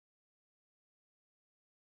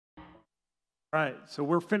All right, so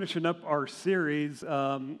we're finishing up our series,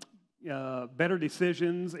 Better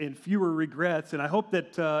Decisions and Fewer Regrets, and I hope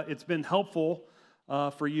that it's been helpful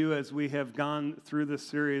for you as we have gone through this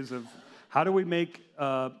series of how do we make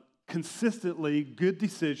consistently good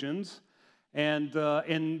decisions, and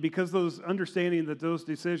because understanding that those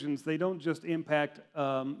decisions, they don't just impact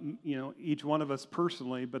each one of us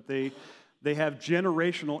personally, but they have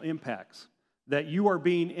generational impacts. That you are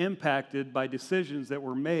being impacted by decisions that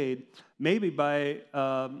were made, maybe by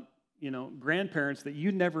grandparents that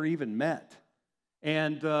you never even met,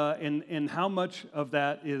 and how much of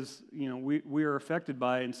that is we are affected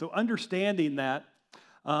by, and so understanding that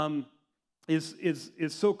is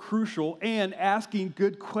so crucial, and asking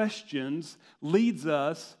good questions leads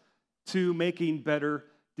us to making better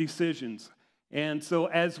decisions. And so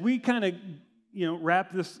as we kind of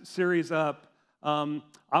wrap this series up.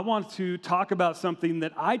 I want to talk about something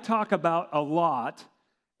that I talk about a lot,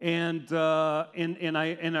 and I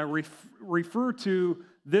refer to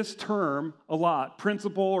this term a lot,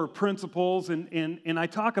 principle or principles, and I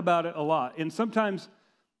talk about it a lot. And sometimes,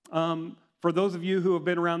 for those of you who have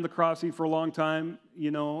been around the Crossing for a long time,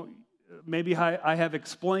 maybe I have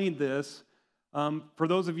explained this. For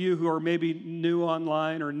those of you who are maybe new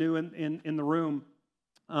online or new in the room,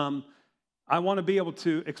 I want to be able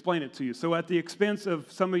to explain it to you. So at the expense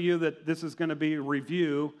of some of you that this is going to be a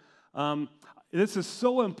review, this is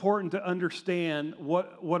so important to understand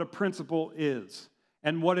what a principle is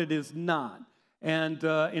and what it is not. And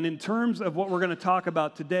in terms of what we're going to talk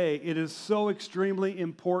about today, it is so extremely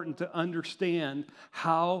important to understand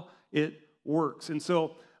how it works. And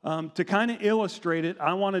so to kind of illustrate it,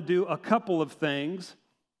 I want to do a couple of things.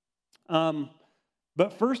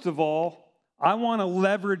 But first of all, I want to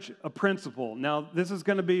leverage a principle. Now, this is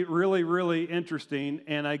going to be really, really interesting,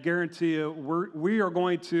 and I guarantee you we are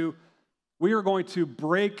going to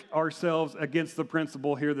break ourselves against the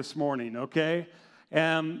principle here this morning, okay?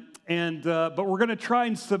 But we're going to try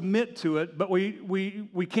and submit to it, but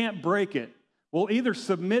we can't break it. We'll either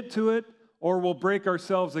submit to it or we'll break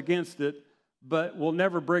ourselves against it, but we'll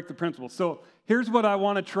never break the principle. So here's what I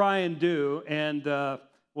want to try and do, and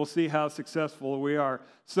we'll see how successful we are.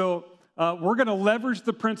 So we're going to leverage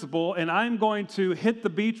the principle, and I'm going to hit the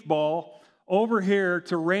beach ball over here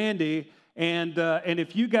to Randy, and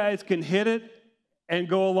if you guys can hit it and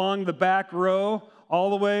go along the back row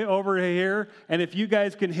all the way over here, and if you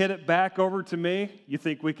guys can hit it back over to me, you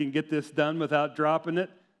think we can get this done without dropping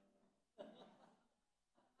it?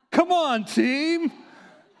 Come on, team.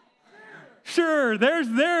 Sure, there's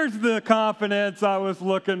the confidence I was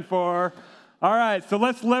looking for. All right, so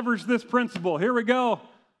let's leverage this principle. Here we go.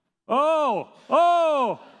 Oh,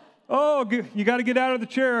 you got to get out of the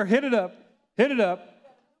chair. Hit it up.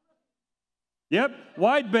 Yep,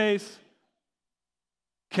 wide base.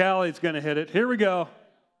 Callie's going to hit it. Here we go.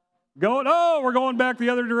 We're going back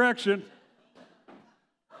the other direction.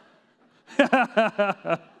 All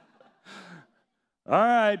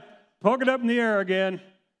right, poke it up in the air again.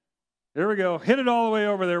 Here we go. Hit it all the way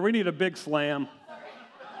over there. We need a big slam.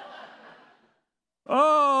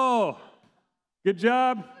 Oh, good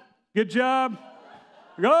job. Good job.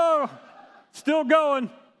 Go. Still going.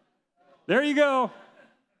 There you go.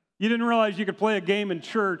 You didn't realize you could play a game in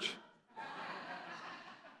church.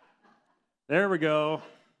 There we go.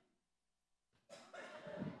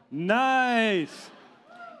 Nice.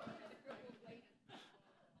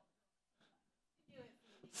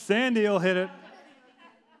 Sandy will hit it.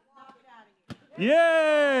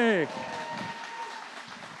 Yay.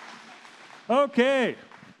 Okay.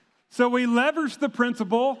 So we leveraged the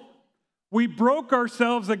principle. We broke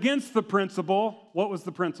ourselves against the principle. What was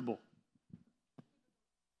the principle?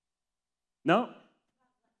 No?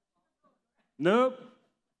 Nope.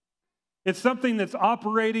 It's something that's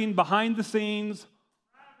operating behind the scenes.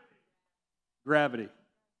 Gravity.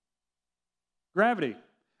 And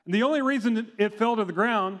the only reason it fell to the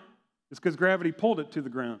ground is because gravity pulled it to the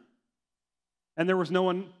ground. And there was no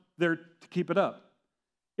one there to keep it up.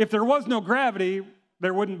 If there was no gravity,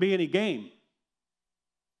 there wouldn't be any game,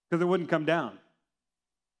 because it wouldn't come down.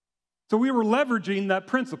 So we were leveraging that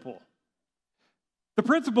principle. The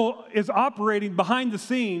principle is operating behind the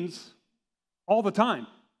scenes all the time.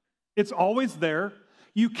 It's always there.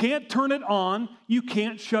 You can't turn it on. You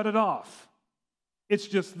can't shut it off. It's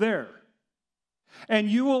just there. And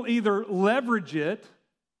you will either leverage it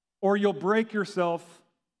or you'll break yourself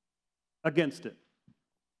against it.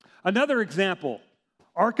 Another example,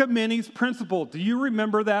 Archimedes' principle. Do you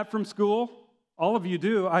remember that from school? All of you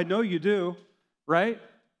do. I know you do, right?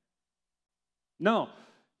 No,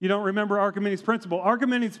 you don't remember Archimedes' principle.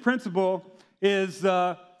 Archimedes' principle is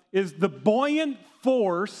the buoyant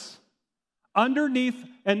force underneath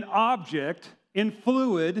an object in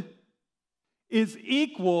fluid is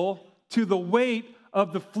equal to the weight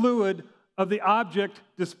of the fluid of the object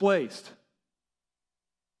displaced.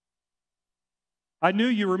 I knew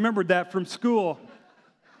you remembered that from school.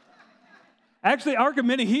 Actually,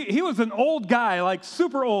 Archimedes, he was an old guy, like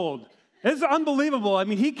super old. It's unbelievable. I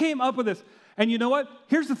mean, he came up with this. And you know what?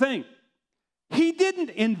 Here's the thing. He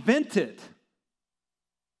didn't invent it.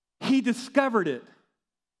 He discovered it.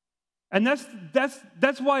 And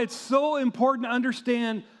that's why it's so important to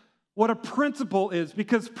understand what a principle is,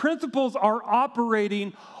 because principles are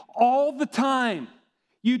operating all the time.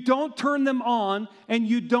 You don't turn them on and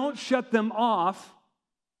you don't shut them off.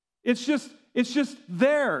 It's just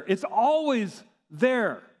there. It's always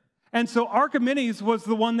there. And so Archimedes was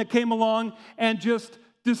the one that came along and just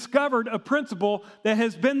discovered a principle that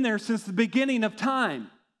has been there since the beginning of time.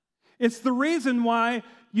 It's the reason why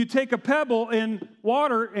you take a pebble in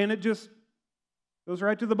water and it just goes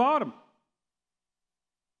right to the bottom.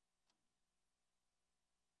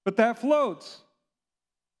 But that floats.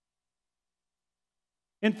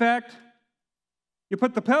 In fact, you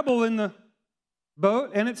put the pebble in the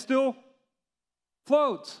boat and it still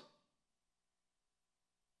floats.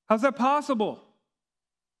 How's that possible?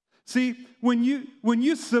 See, when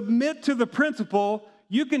you submit to the principle,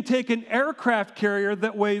 you can take an aircraft carrier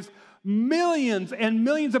that weighs millions and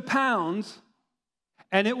millions of pounds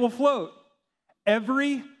and it will float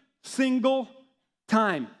every single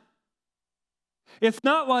time. It's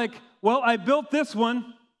not like, well, I built this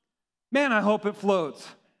one. Man, I hope it floats.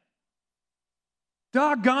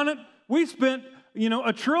 Doggone it, we spent,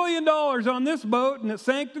 $1 trillion on this boat and it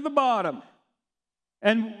sank to the bottom.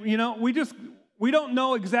 And, we don't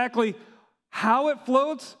know exactly how it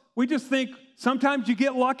floats. We just think sometimes you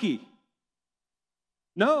get lucky.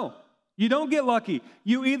 No, you don't get lucky.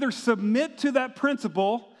 You either submit to that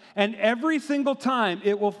principle and every single time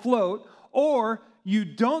it will float, or you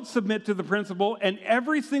don't submit to the principle and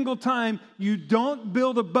every single time you don't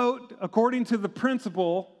build a boat according to the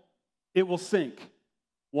principle, it will sink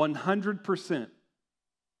 100%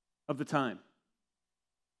 of the time.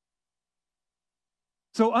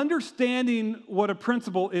 So understanding what a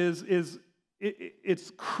principle is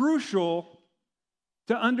it's crucial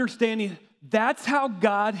to understanding that's how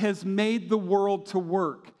God has made the world to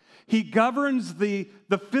work. He governs the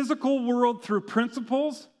physical world through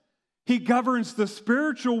principles. He governs the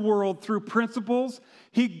spiritual world through principles.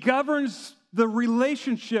 He governs the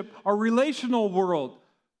relationship, our relational world,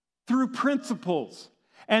 through principles.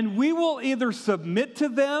 And we will either submit to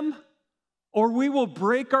them or we will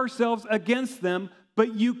break ourselves against them,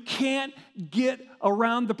 but you can't get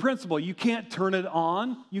around the principle. You can't turn it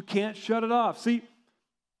on. You can't shut it off. See,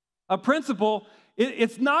 a principle,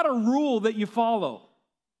 it's not a rule that you follow.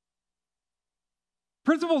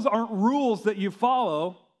 Principles aren't rules that you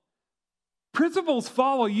follow. Principles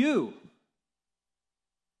follow you.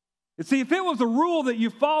 You see, if it was a rule that you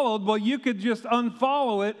followed, well, you could just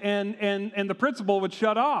unfollow it and the principle would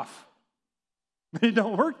shut off. But it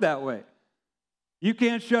don't work that way. You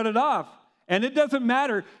can't shut it off. And it doesn't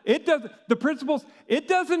matter. The principles, it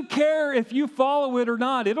doesn't care if you follow it or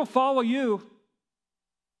not. It'll follow you.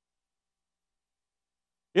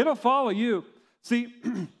 It'll follow you. See,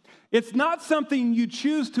 it's not something you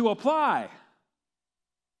choose to apply.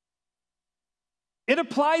 It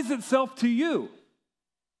applies itself to you.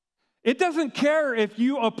 It doesn't care if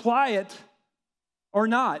you apply it or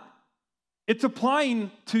not. It's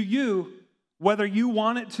applying to you whether you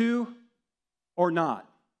want it to or not.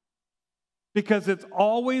 Because it's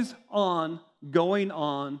always going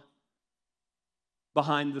on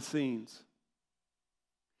behind the scenes.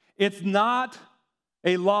 It's not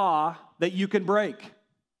a law that you can break.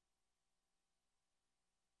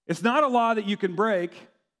 It's not a law that you can break.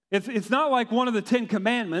 It's not like one of the 10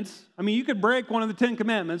 commandments. I mean, you could break one of the 10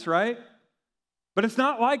 commandments, right? But it's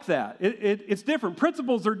not like that. It's different.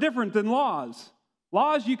 Principles are different than laws.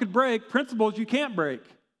 Laws you could break, principles you can't break.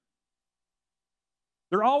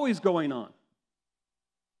 They're always going on.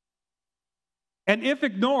 And if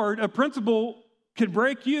ignored, a principle can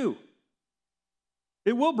break you.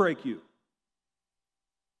 It will break you.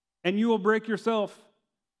 And you will break yourself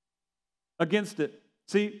against it.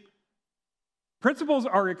 See, principles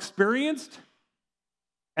are experienced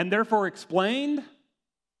and therefore explained,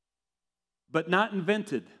 but not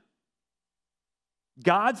invented.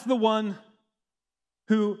 God's the one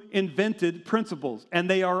who invented principles, and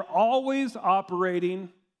they are always operating,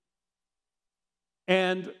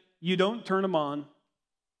 and you don't turn them on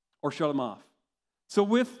or shut them off. So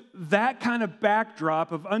with that kind of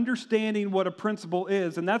backdrop of understanding what a principle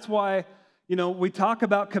is, and that's why, we talk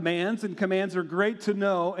about commands, and commands are great to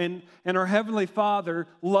know, and our Heavenly Father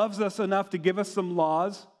loves us enough to give us some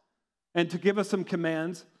laws and to give us some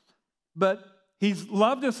commands, but He's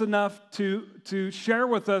loved us enough to share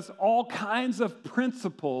with us all kinds of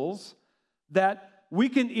principles that we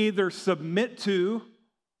can either submit to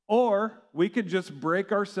or we could just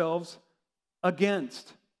break ourselves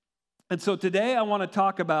against. And so today I want to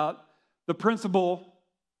talk about the principle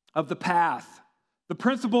of the path. The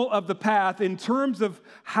principle of the path in terms of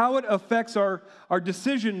how it affects our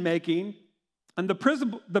decision making. And the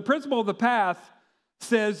principle of the path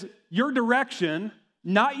says your direction,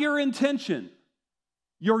 not your intention.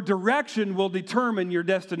 Your direction will determine your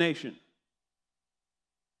destination.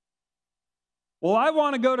 Well, I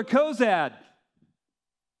want to go to Cozad.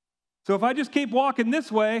 So if I just keep walking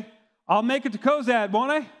this way, I'll make it to Cozad,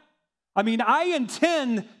 won't I? I mean, I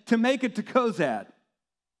intend to make it to Cozad.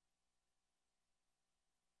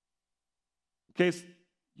 In case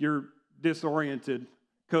you're disoriented,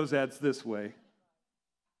 Cozad's this way.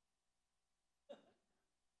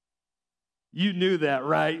 You knew that,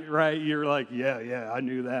 right? Right? You're like, yeah, I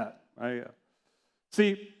knew that.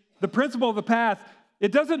 See, the principle of the path,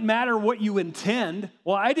 it doesn't matter what you intend.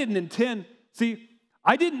 Well, I didn't intend to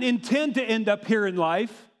end up here in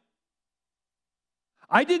life.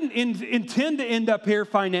 I didn't intend to end up here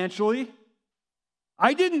financially.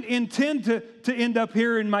 I didn't intend to end up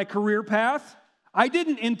here in my career path. I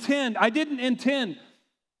didn't intend.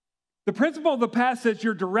 The principle of the path says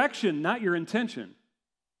your direction, not your intention,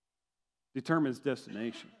 determines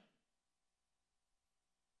destination.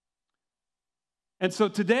 And so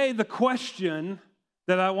today, the question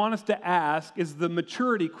that I want us to ask is the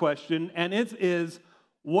maturity question, and it is,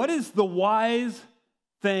 what is the wise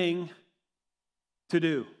thing to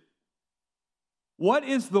do? What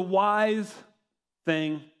is the wise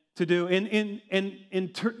thing to do?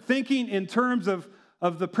 Thinking in terms of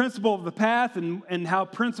the principle of the path and how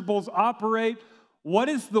principles operate, what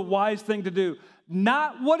is the wise thing to do?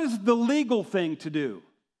 Not what is the legal thing to do.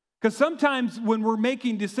 Because sometimes when we're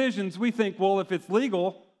making decisions, we think, well, if it's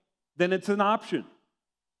legal, then it's an option.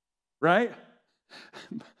 Right?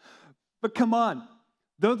 But come on.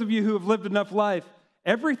 Those of you who have lived enough life,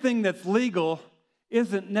 everything that's legal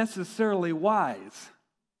isn't necessarily wise.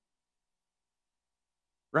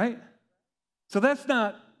 Right? So that's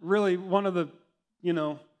not really one of the,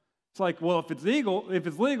 it's like, well, if it's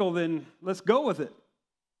legal, then let's go with it.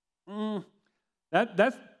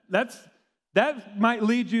 That might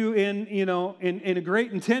lead you in a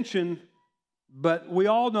great intention, but we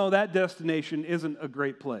all know that destination isn't a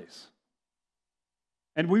great place.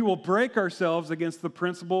 And we will break ourselves against the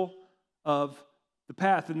principle of the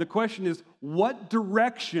path. And the question is, what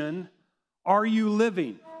direction are you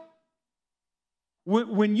living?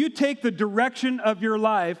 When you take the direction of your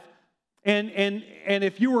life, and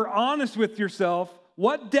if you were honest with yourself,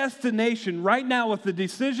 what destination right now with the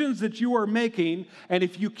decisions that you are making, and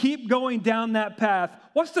if you keep going down that path,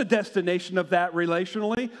 what's the destination of that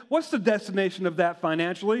relationally? What's the destination of that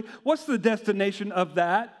financially? What's the destination of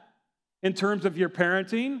that in terms of your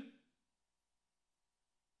parenting?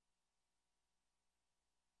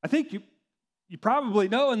 I think you probably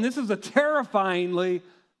know, and this is a terrifyingly,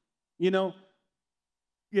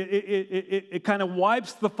 it kind of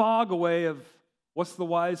wipes the fog away of what's the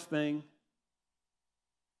wise thing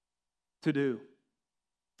to do.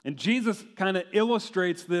 And Jesus kind of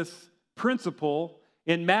illustrates this principle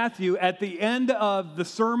in Matthew at the end of the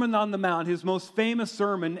Sermon on the Mount, his most famous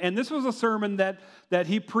sermon. And this was a sermon that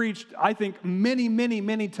he preached, I think, many, many,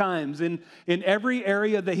 many times in every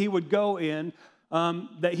area that he would go in,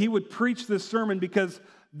 that he would preach this sermon, because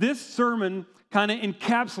this sermon kind of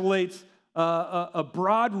encapsulates a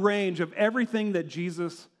broad range of everything that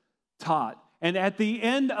Jesus taught. And at the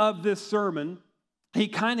end of this sermon, he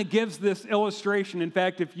kind of gives this illustration. In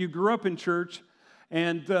fact, if you grew up in church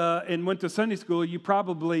and went to Sunday school, you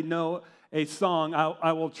probably know a song.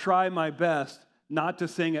 I will try my best not to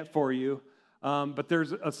sing it for you, but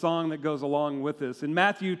there's a song that goes along with this. In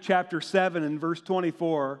Matthew chapter 7 and verse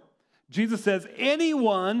 24, Jesus says,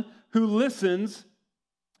 anyone who listens,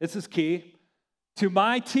 this is key, to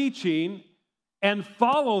my teaching and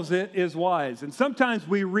follows it is wise. And sometimes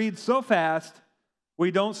we read so fast, we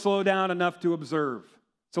don't slow down enough to observe.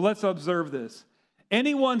 So let's observe this.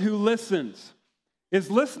 Anyone who listens, is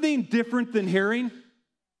listening different than hearing?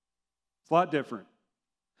 It's a lot different.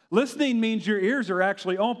 Listening means your ears are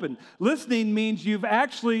actually open. Listening means you've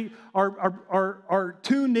actually are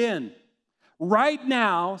tuned in. Right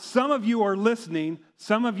now, some of you are listening,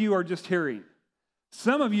 some of you are just hearing.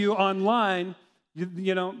 Some of you online,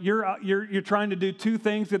 you're trying to do two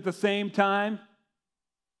things at the same time.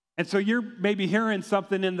 And so you're maybe hearing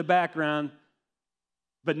something in the background,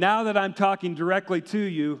 but now that I'm talking directly to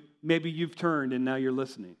you, maybe you've turned and now you're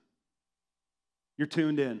listening. You're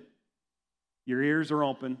tuned in. Your ears are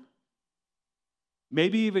open.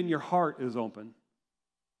 Maybe even your heart is open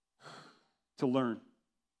to learn.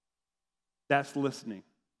 That's listening.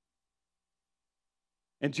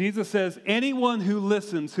 And Jesus says, anyone who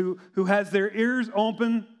listens, who has their ears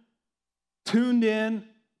open, tuned in,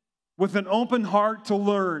 with an open heart to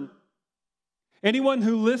learn. Anyone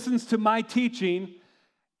who listens to my teaching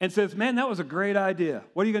and says, man, that was a great idea.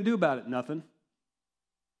 What are you going to do about it? Nothing.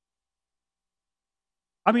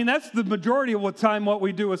 I mean, that's the majority of the time what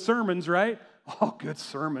we do with sermons, right? Oh, good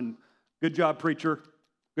sermon. Good job, preacher.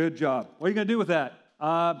 Good job. What are you going to do with that?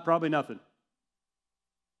 Probably nothing.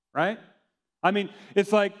 Right? I mean,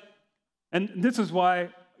 it's like, and this is why,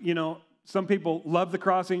 some people love the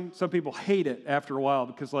crossing, some people hate it after a while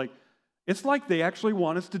because, it's like they actually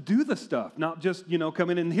want us to do the stuff, not just,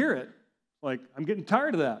 come in and hear it. Like, I'm getting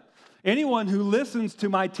tired of that. Anyone who listens to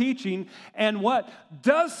my teaching and what?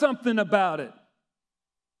 Does something about it.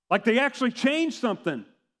 Like they actually change something.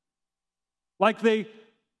 Like they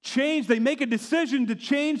make a decision to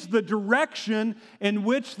change the direction in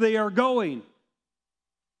which they are going.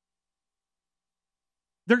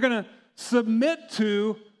 They're going to submit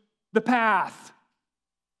to the path.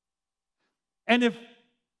 And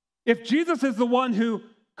if Jesus is the one who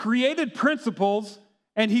created principles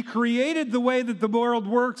and he created the way that the world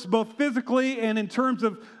works, both physically and in terms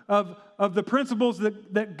of the principles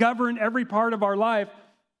that govern every part of our life,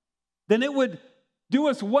 then it would do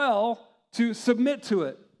us well to submit to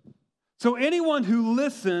it. So anyone who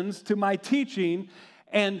listens to my teaching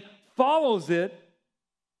and follows it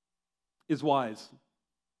is wise.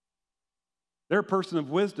 They're a person of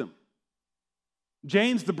wisdom.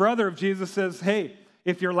 James, the brother of Jesus, says, hey,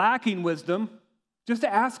 if you're lacking wisdom, just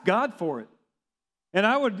ask God for it. And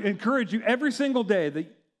I would encourage you every single day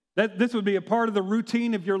that this would be a part of the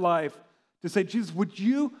routine of your life to say, Jesus, would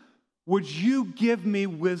you give me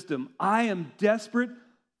wisdom? I am desperate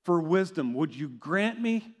for wisdom. Would you grant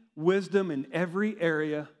me wisdom in every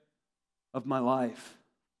area of my life?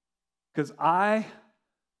 Because I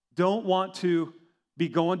don't want to be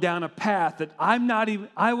going down a path that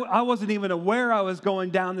I wasn't even aware I was going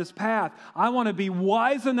down this path. I want to be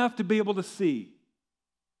wise enough to be able to see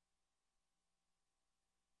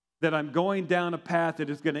that I'm going down a path that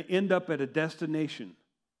is going to end up at a destination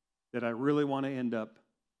that I really want to end up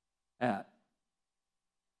at.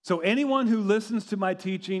 So anyone who listens to my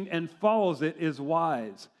teaching and follows it is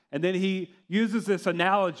wise. And then he uses this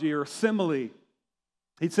analogy or simile.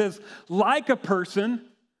 He says, like a person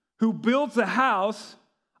who builds a house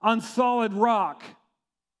on solid rock.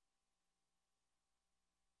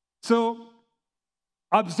 So,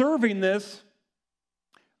 observing this,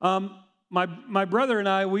 my brother and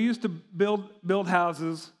I, we used to build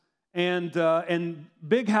houses, and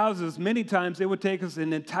big houses. Many times it would take us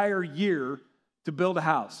an entire year to build a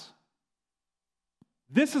house.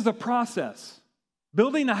 This is a process.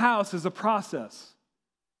 Building a house is a process.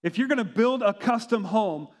 If you're going to build a custom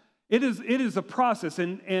home, it is a process,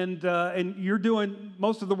 and you're doing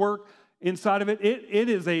most of the work inside of it. It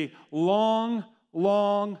is a long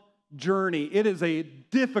journey. It is a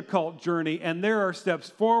difficult journey, and there are steps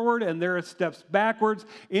forward and there are steps backwards.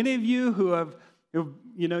 Any of you who have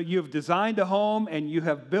designed a home and you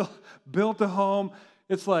have built a home,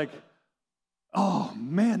 it's like, oh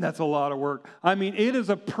man, that's a lot of work. I mean, it is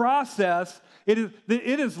a process. It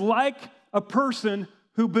is like a person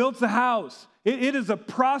who builds a house. It is a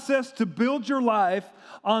process to build your life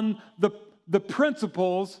on the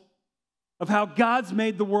principles of how God's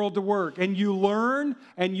made the world to work. And you learn,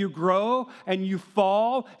 and you grow, and you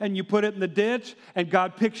fall, and you put it in the ditch, and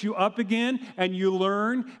God picks you up again, and you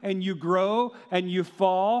learn, and you grow, and you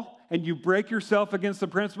fall, and you break yourself against the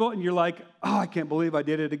principle, and you're like, oh, I can't believe I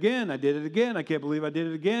did it again. I did it again. I can't believe I did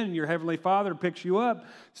it again. And your Heavenly Father picks you up,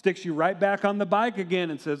 sticks you right back on the bike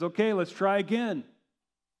again, and says, okay, let's try again.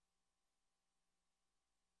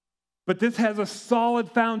 But this has a solid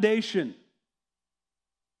foundation.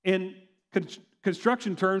 In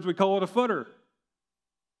construction terms, we call it a footer.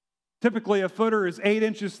 Typically, a footer is 8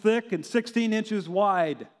 inches thick and 16 inches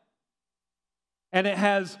wide. And it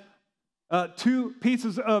has 2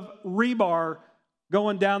 pieces of rebar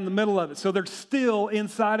going down the middle of it. So there's steel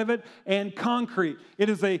inside of it and concrete. It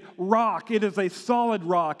is a rock. It is a solid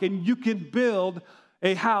rock. And you can build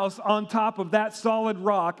a house on top of that solid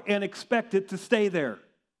rock and expect it to stay there.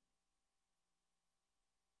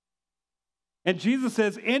 And Jesus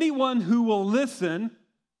says, anyone who will listen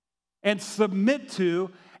and submit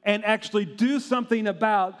to and actually do something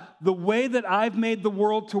about the way that I've made the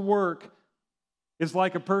world to work is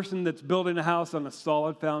like a person that's building a house on a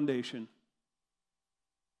solid foundation.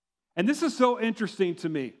 And this is so interesting to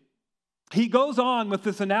me. He goes on with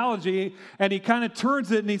this analogy, and he kind of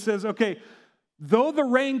turns it, and he says, okay, though the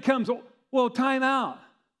rain comes, well, time out.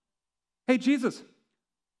 Hey, Jesus,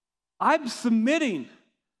 I'm submitting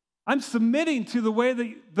to the way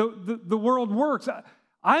that the world works.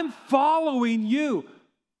 I'm following you.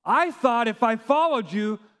 I thought if I followed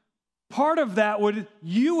you, part of that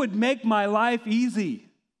you would make my life easy.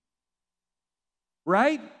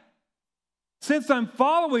 Right? Since I'm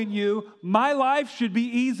following you, my life should be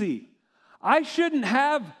easy. I shouldn't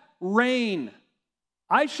have rain.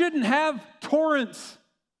 I shouldn't have torrents.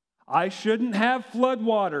 I shouldn't have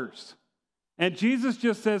floodwaters. And Jesus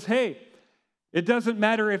just says, hey, it doesn't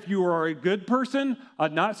matter if you are a good person, a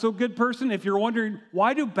not so good person. If you're wondering,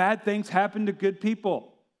 why do bad things happen to good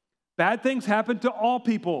people? Bad things happen to all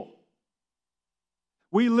people.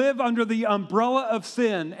 We live under the umbrella of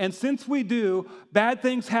sin, and since we do, bad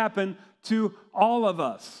things happen to all of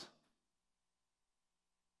us.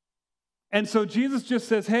 And so Jesus just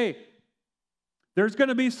says, hey, there's going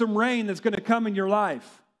to be some rain that's going to come in your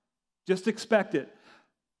life. Just expect it.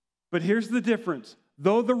 But here's the difference.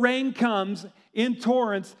 Though the rain comes in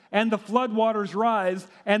torrents and the floodwaters rise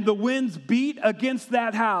and the winds beat against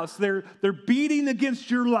that house, they're beating against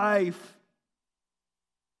your life,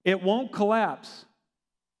 it won't collapse.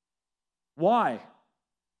 Why?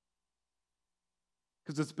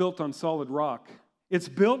 Because it's built on solid rock. It's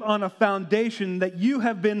built on a foundation that you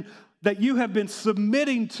have been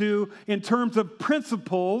submitting to in terms of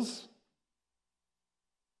principles.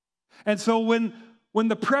 And so when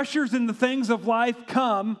the pressures and the things of life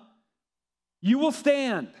come, you will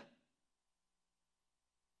stand.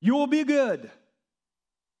 You will be good.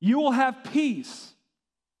 You will have peace.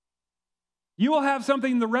 You will have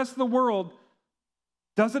something the rest of the world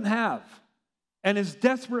doesn't have and is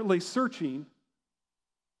desperately searching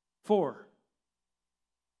for.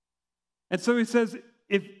 And so he says,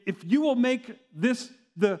 if you will make this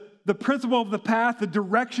the principle of the path, the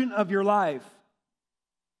direction of your life,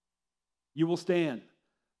 you will stand.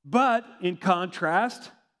 But in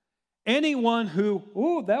contrast, anyone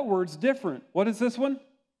who, that word's different. What is this one?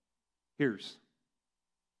 Hears.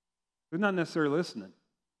 They're not necessarily listening.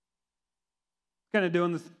 Kind of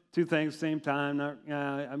doing the two things at the same time.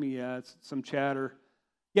 It's some chatter.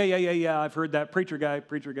 Yeah, I've heard that. Preacher guy,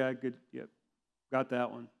 good. Yep, got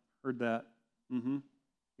that one. Heard that.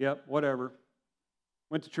 Yep, whatever.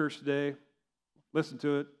 Went to church today. Listened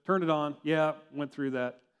to it. Turned it on. Yeah, went through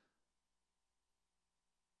that.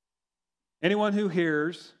 Anyone who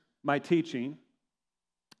hears my teaching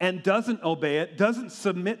and doesn't obey it, doesn't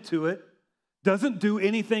submit to it, doesn't do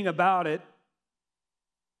anything about it,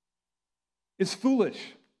 is foolish.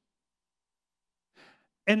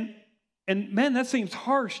 And man, that seems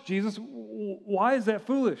harsh, Jesus. Why is that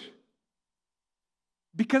foolish?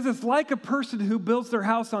 Because it's like a person who builds their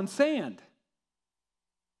house on sand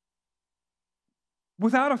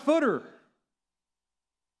without a footer,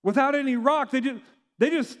 without any rock. They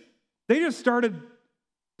just started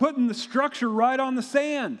putting the structure right on the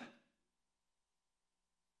sand.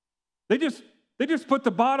 They just put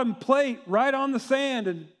the bottom plate right on the sand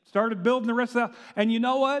and started building the rest of the house. And you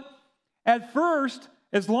know what? At first,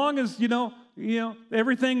 as long as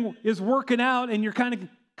everything is working out and you're kind of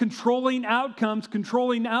controlling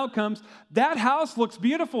outcomes, that house looks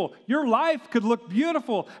beautiful. Your life could look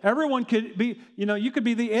beautiful. Everyone could be, you could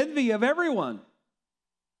be the envy of everyone.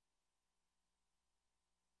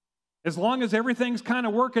 As long as everything's kind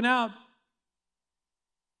of working out.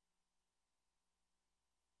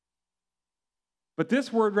 But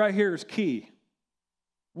this word right here is key.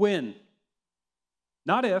 When.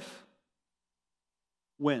 Not if.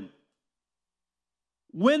 When.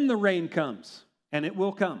 When the rain comes, and it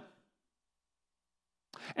will come.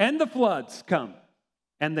 And the floods come,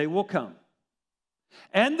 and they will come.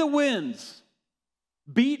 And the winds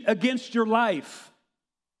beat against your life.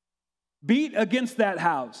 Beat against that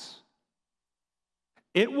house.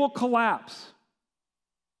 It will collapse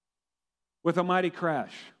with a mighty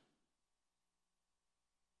crash.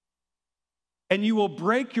 And you will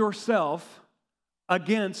break yourself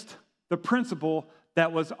against the principle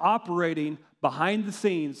that was operating behind the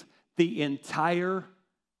scenes the entire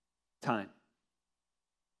time.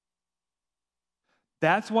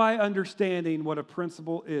 That's why understanding what a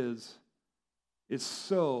principle is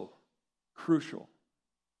so crucial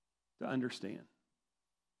to understand.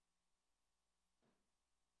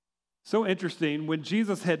 So interesting, when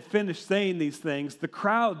Jesus had finished saying these things, the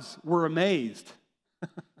crowds were amazed.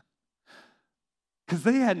 because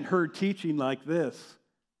they hadn't heard teaching like this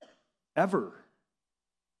ever.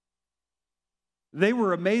 They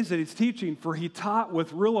were amazed at his teaching, for he taught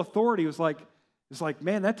with real authority. It's like,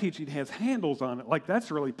 man, that teaching has handles on it. Like, that's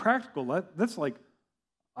really practical. That's like,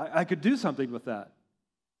 I could do something with that.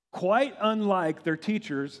 Quite unlike their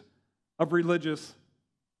teachers of religious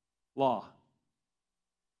law.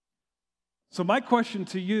 So my question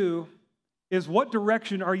to you is, what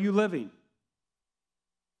direction are you living?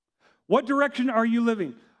 What direction are you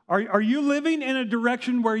living? Are you living in a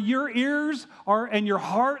direction where your ears are and your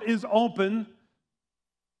heart is open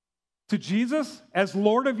to Jesus as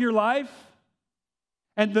Lord of your life?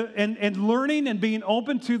 And learning and being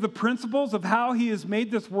open to the principles of how he has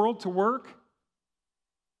made this world to work?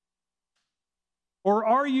 Or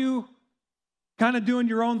are you kind of doing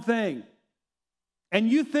your own thing? And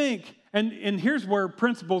you think, and here's where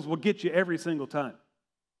principles will get you every single time.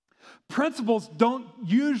 Principles don't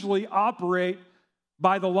usually operate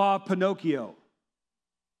by the law of Pinocchio.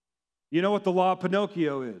 You know what the law of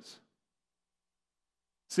Pinocchio is?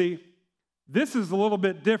 See, this is a little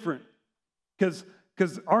bit different because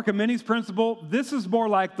Archimedes' principle, this is more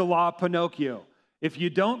like the law of Pinocchio. If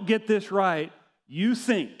you don't get this right, you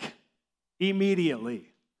sink immediately.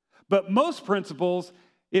 But most principles,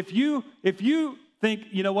 if you think,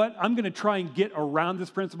 you know what, I'm going to try and get around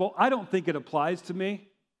this principle, I don't think it applies to me.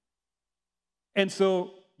 And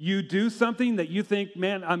so you do something that you think,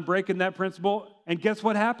 man, I'm breaking that principle, and guess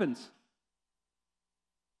what happens?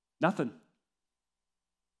 Nothing.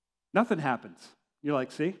 Nothing happens. You're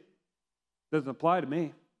like, see? Doesn't apply to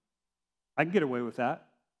me. I can get away with that.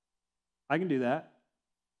 I can do that.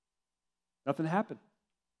 Nothing happened.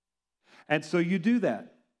 And so you do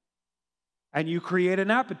that. And you create an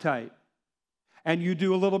appetite. And you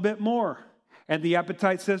do a little bit more. And the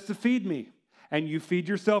appetite says to feed me. And you feed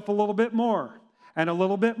yourself a little bit more. And a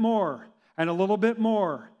little bit more. And a little bit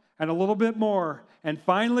more. And a little bit more. And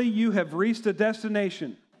finally you have reached a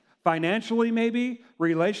destination. Financially maybe.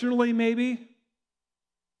 Relationally maybe.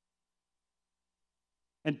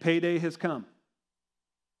 And payday has come.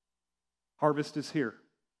 Harvest is here.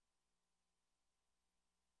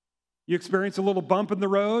 You experience a little bump in the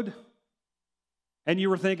road, and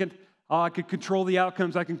you were thinking, oh, I could control the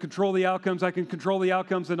outcomes, I can control the outcomes, I can control the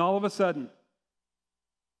outcomes, and all of a sudden,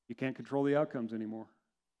 you can't control the outcomes anymore.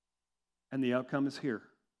 And the outcome is here.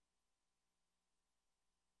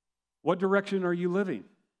 What direction are you living?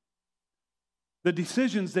 The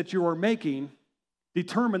decisions that you are making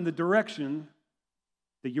determine the direction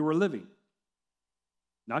that you are living.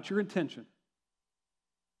 Not your intention,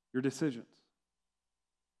 your decisions.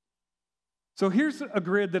 So here's a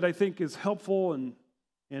grid that I think is helpful,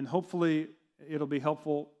 and hopefully it'll be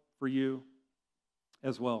helpful for you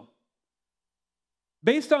as well.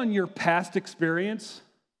 Based on your past experience,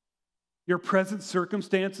 your present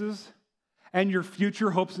circumstances, and your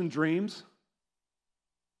future hopes and dreams,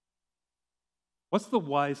 what's the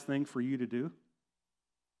wise thing for you to do?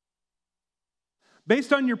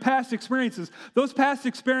 Based on your past experiences, those past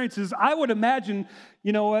experiences, I would imagine,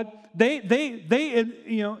 you know what, they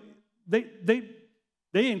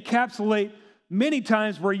encapsulate many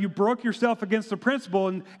times where you broke yourself against the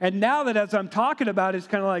principle, and now that as I'm talking about it, it's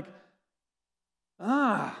kind of like,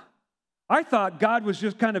 I thought God was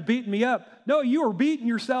just kind of beating me up. No, you were beating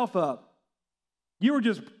yourself up. You were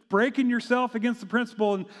just breaking yourself against the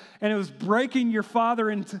principle, and it was breaking your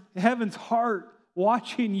Father in heaven's heart,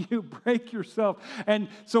 watching you break yourself. And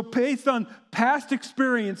so based on past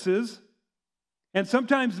experiences, and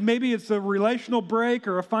sometimes maybe it's a relational break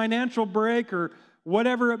or a financial break or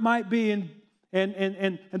whatever it might be,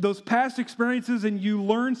 and those past experiences, and you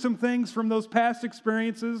learn some things from those past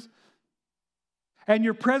experiences, and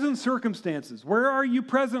your present circumstances. Where are you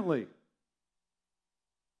presently?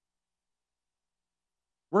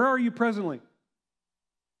 Where are you presently?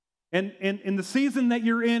 And in the season that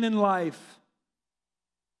you're in life,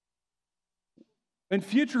 and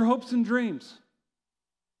future hopes and dreams.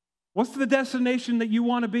 What's the destination that you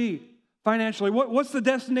want to be financially? What's the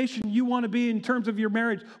destination you want to be in terms of your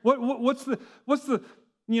marriage? What's the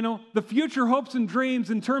the future hopes and dreams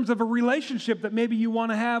in terms of a relationship that maybe you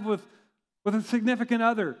want to have with a significant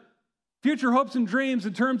other? Future hopes and dreams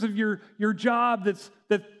in terms of your job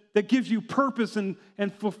that gives you purpose and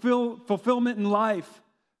fulfillment in life.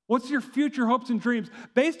 What's your future hopes and dreams?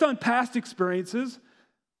 Based on past experiences,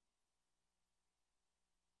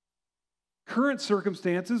 current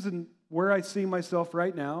circumstances, and where I see myself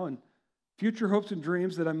right now, and future hopes and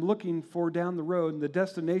dreams that I'm looking for down the road, and the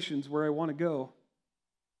destinations where I want to go.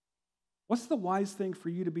 What's the wise thing for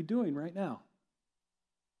you to be doing right now?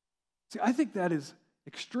 See, I think that is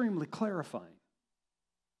extremely clarifying.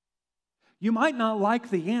 you might not like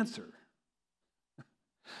the answer.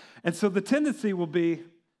 And so the tendency will be,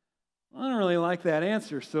 I don't really like that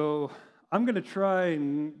answer, so I'm going to try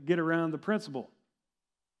and get around the principle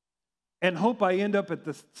and hope I end up at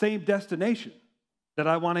the same destination that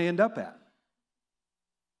I want to end up at.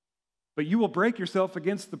 But you will break yourself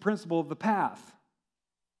against the principle of the path.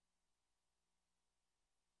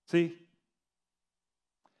 See,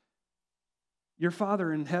 your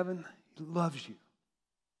Father in heaven, He loves you.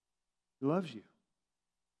 He loves you.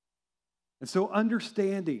 And so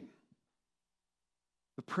understanding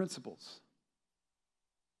the principles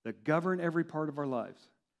that govern every part of our lives,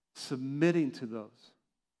 submitting to those,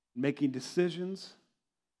 making decisions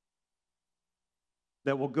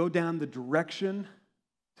that will go down the direction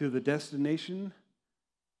to the destination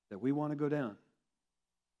that we want to go down,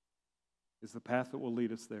 is the path that will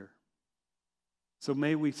lead us there. So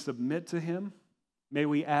may we submit to Him. May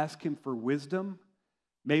we ask Him for wisdom.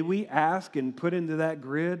 May we ask and put into that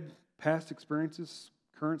grid past experiences,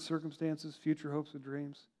 current circumstances, future hopes and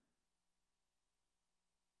dreams.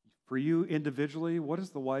 For you individually, what is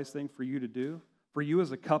the wise thing for you to do? For you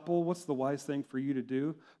as a couple, what's the wise thing for you to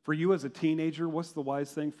do? For you as a teenager, what's the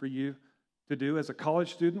wise thing for you to do? As a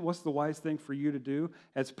college student, what's the wise thing for you to do?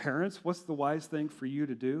 As parents, what's the wise thing for you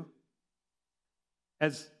to do?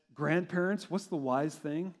 As grandparents, what's the wise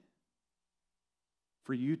thing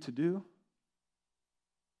for you to do?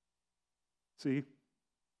 See,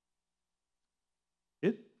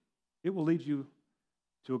 it will lead you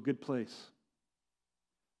to a good place.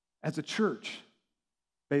 As a church,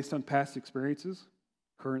 based on past experiences,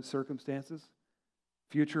 current circumstances,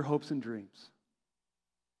 future hopes and dreams,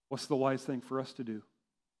 what's the wise thing for us to do?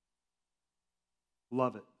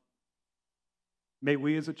 Love it. May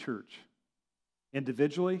we as a church,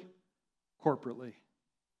 individually, corporately,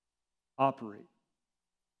 operate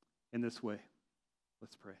in this way.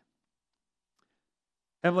 Let's pray.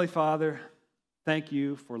 Heavenly Father, thank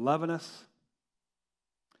you for loving us.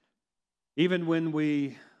 Even when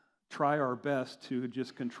we try our best to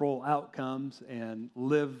just control outcomes and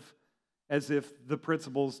live as if the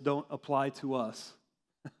principles don't apply to us.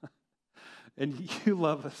 And you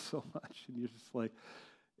love us so much, and you're just like,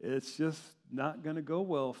 it's just not going to go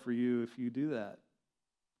well for you if you do that.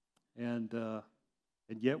 And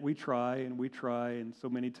yet we try, and so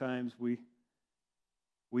many times we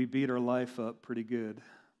beat our life up pretty good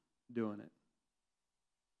doing it.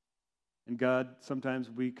 And God, sometimes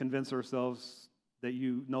we convince ourselves that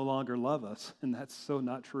you no longer love us, and that's so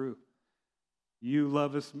not true. You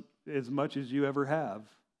love us as much as you ever have.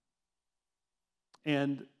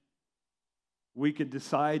 And we could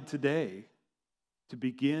decide today to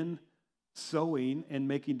begin sowing and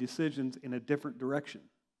making decisions in a different direction.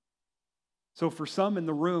 So for some in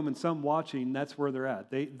the room and some watching, that's where they're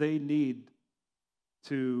at. They need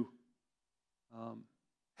to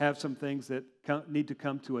have some things that need to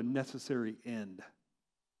come to a necessary end.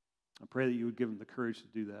 I pray that you would give them the courage to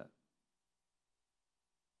do that.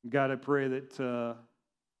 God, I pray that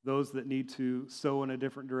those that need to sow in a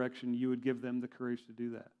different direction, you would give them the courage to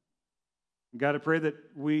do that. God, I pray that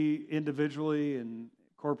we individually and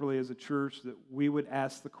corporately as a church, that we would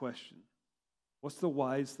ask the question, what's the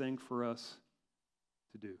wise thing for us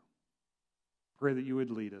to do? Pray that you would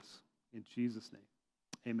lead us. In Jesus' name,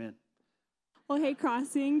 amen. Well, hey,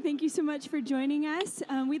 Crossing, thank you so much for joining us.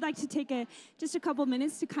 We'd like to take just a couple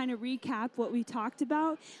minutes to kind of recap what we talked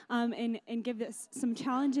about and give us some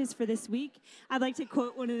challenges for this week. I'd like to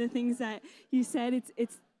quote one of the things that you said.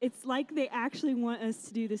 It's like they actually want us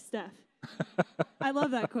to do this stuff. I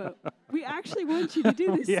love that quote. We actually want you to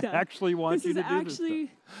do this stuff. Actually want you to do this stuff. This is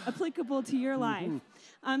actually applicable to your life.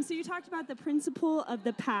 So you talked about the principle of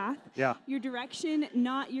the path. Yeah. Your direction,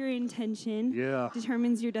 not your intention,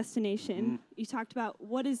 determines your destination. You talked about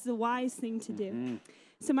what is the wise thing to do.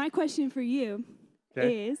 So my question for you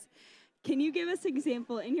is, can you give us an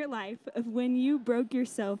example in your life of when you broke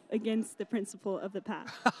yourself against the principle of the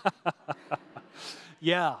path?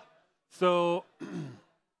 Yeah. So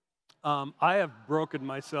I have broken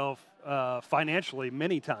myself financially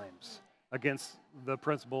many times against the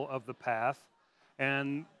principle of the path.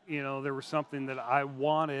 And, you know, there was something that I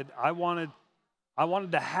wanted. I wanted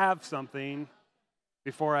to have something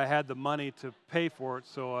before I had the money to pay for it,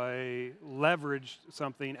 so I leveraged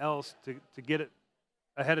something else to get it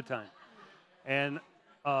ahead of time. And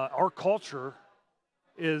our culture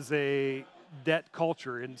is a debt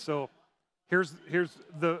culture. And so here's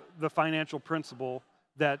the financial principle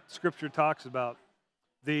that Scripture talks about.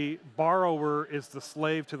 The borrower is the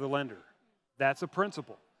slave to the lender. That's a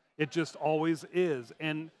principle. It just always is.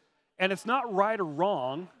 And it's not right or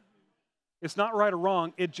wrong. It's not right or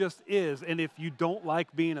wrong, it just is. And if you don't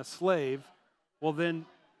like being a slave, well, then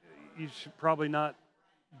you should probably not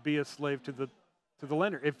be a slave to the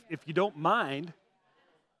lender. If you don't mind,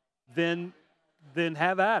 then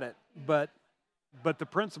have at it. But the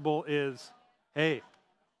principle is, hey,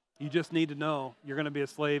 you just need to know you're going to be a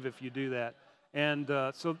slave if you do that. And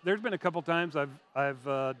so there's been a couple times I've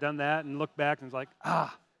done that and looked back and it's like, I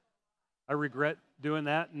regret doing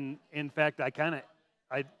that. And in fact,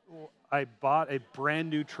 I bought a brand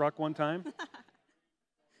new truck one time,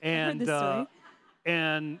 I've heard this story.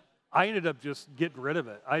 and I ended up just getting rid of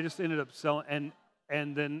it. I just ended up selling,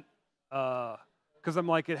 and then because I'm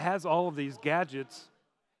like, it has all of these gadgets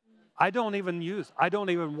I don't even use, I don't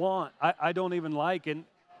even want, I don't even like, and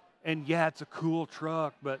yeah, it's a cool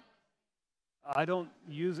truck, but I don't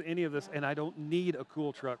use any of this, and I don't need a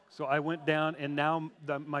cool truck. So I went down, and now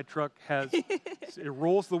my truck has, it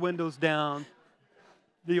rolls the windows down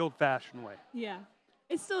the old-fashioned way. Yeah.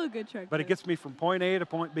 It's still a good truck. But it gets me from point A to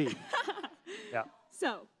point B. Yeah.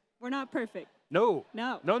 So, we're not perfect. No.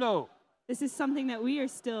 No. No, no. This is something that we are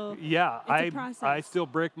still, Yeah, it's a process. I still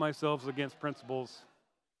break myself against principles,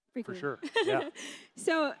 Frequently. for sure. Yeah.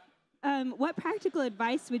 So, what practical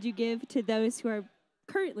advice would you give to those who are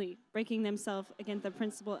currently breaking themselves against the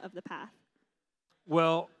principle of the path?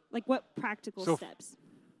 Well, Like, what practical steps?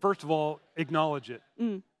 first of all, acknowledge it.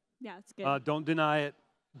 Yeah, it's good. Don't deny it.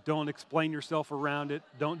 Don't explain yourself around it.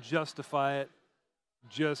 Don't justify it.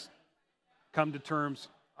 Just come to terms.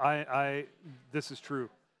 This is true.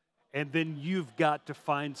 And then you've got to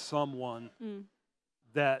find someone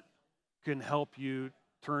that can help you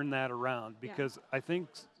turn that around. Because I think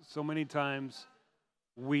so many times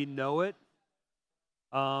we know it,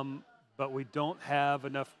 but we don't have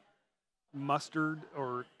enough mustard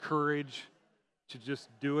or courage to just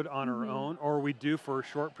do it on our own, or we do for a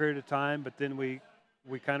short period of time, but then we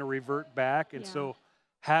kind of revert back. And so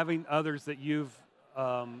having others that you've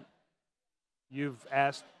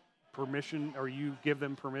asked permission, or you give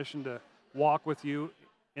them permission to walk with you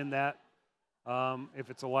in that, if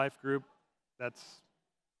it's a life group, that's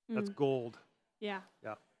gold. Yeah.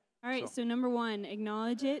 Yeah. All right, so number 1,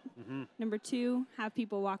 acknowledge it. Number 2, have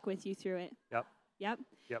people walk with you through it. Yep.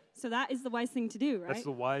 So that is the wise thing to do, right? That's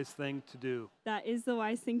the wise thing to do. That is the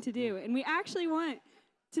wise thing to do. And we actually want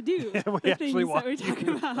to do We the actually things want that we to talk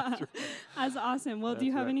do. about. That's right. That's awesome. Well, do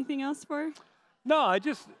you That's have right. anything else for? No,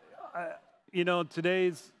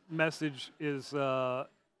 today's message is,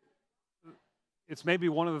 it's maybe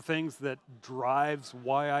one of the things that drives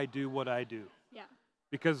why I do what I do. Yeah.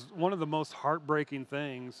 Because one of the most heartbreaking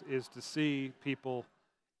things is to see people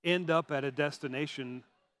end up at a destination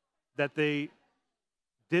that they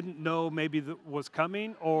didn't know maybe that was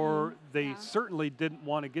coming, or they certainly didn't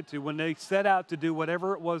want to get to. When they set out to do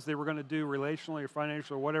whatever it was they were going to do relationally or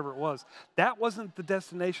financially or whatever it was, that wasn't the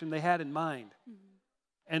destination they had in mind.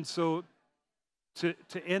 And so to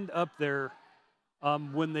end up there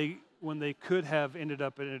when they could have ended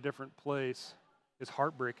up in a different place is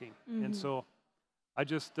heartbreaking. And so I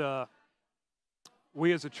just,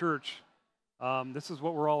 we as a church, this is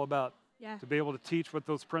what we're all about. Yeah. To be able to teach what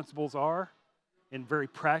those principles are in very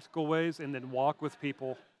practical ways, and then walk with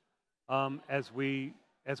people as we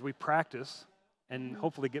practice, and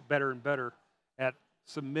hopefully get better and better at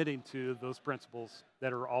submitting to those principles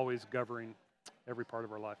that are always governing every part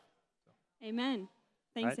of our life. Amen.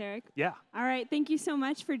 Thanks, Right. Eric. Yeah. All right. Thank you so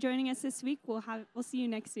much for joining us this week. We'll see you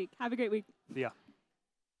next week. Have a great week. See ya.